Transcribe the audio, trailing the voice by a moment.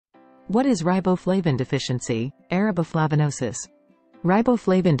What is riboflavin deficiency, Ariboflavinosis?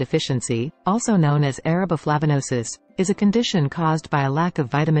 Riboflavin deficiency, also known as Ariboflavinosis, is a condition caused by a lack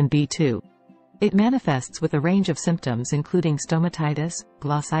of vitamin B2. It manifests with a range of symptoms including stomatitis,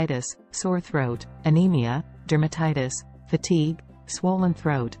 glossitis, sore throat, anemia, dermatitis, fatigue, swollen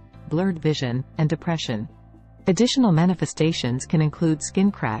throat, blurred vision, and depression. Additional manifestations can include skin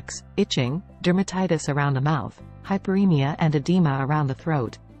cracks, itching, dermatitis around the mouth, hyperemia and edema around the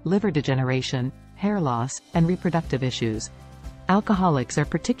throat, liver degeneration, hair loss, and reproductive issues. Alcoholics are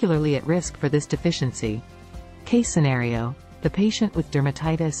particularly at risk for this deficiency. Case scenario: the patient with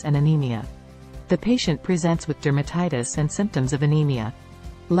dermatitis and anemia. The patient presents with dermatitis and symptoms of anemia.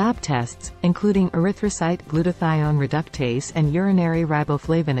 Lab tests, including erythrocyte glutathione reductase and urinary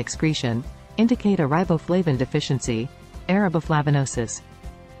riboflavin excretion, indicate a riboflavin deficiency, Ariboflavinosis.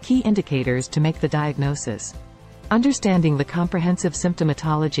 Key indicators to make the diagnosis. Understanding the comprehensive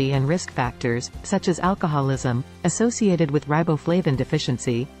symptomatology and risk factors, such as alcoholism, associated with riboflavin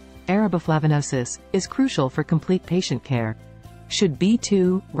deficiency, Ariboflavinosis, is crucial for complete patient care. Should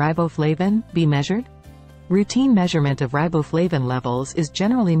B2, riboflavin, be measured? Routine measurement of riboflavin levels is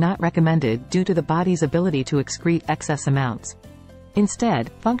generally not recommended due to the body's ability to excrete excess amounts.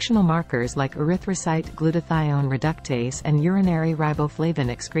 Instead, functional markers like erythrocyte glutathione reductase and urinary riboflavin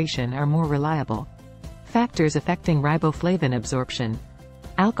excretion are more reliable. Factors affecting riboflavin absorption.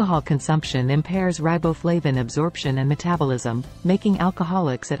 Alcohol consumption impairs riboflavin absorption and metabolism, making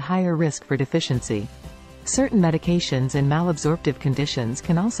alcoholics at higher risk for deficiency. Certain medications and malabsorptive conditions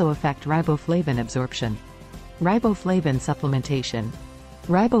can also affect riboflavin absorption. Riboflavin supplementation.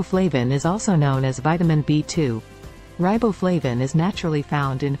 Riboflavin is also known as vitamin B2. Riboflavin is naturally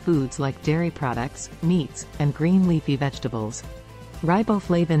found in foods like dairy products, meats, and green leafy vegetables.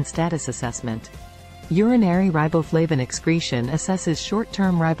 Riboflavin status assessment. Urinary riboflavin excretion assesses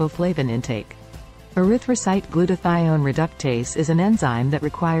short-term riboflavin intake. Erythrocyte glutathione reductase is an enzyme that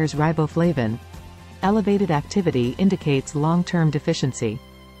requires riboflavin. Elevated activity indicates long-term deficiency.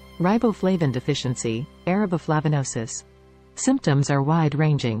 Riboflavin deficiency, Ariboflavinosis. Symptoms are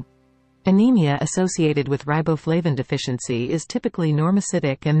wide-ranging. Anemia associated with riboflavin deficiency is typically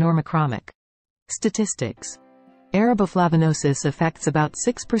normocytic and normochromic. Statistics. Ariboflavinosis affects about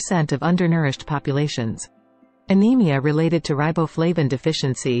 6% of undernourished populations. Anemia related to riboflavin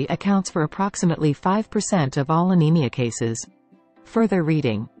deficiency accounts for approximately 5% of all anemia cases. Further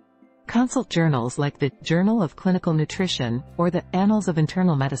reading. Consult journals like the Journal of Clinical Nutrition or the Annals of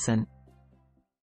Internal Medicine.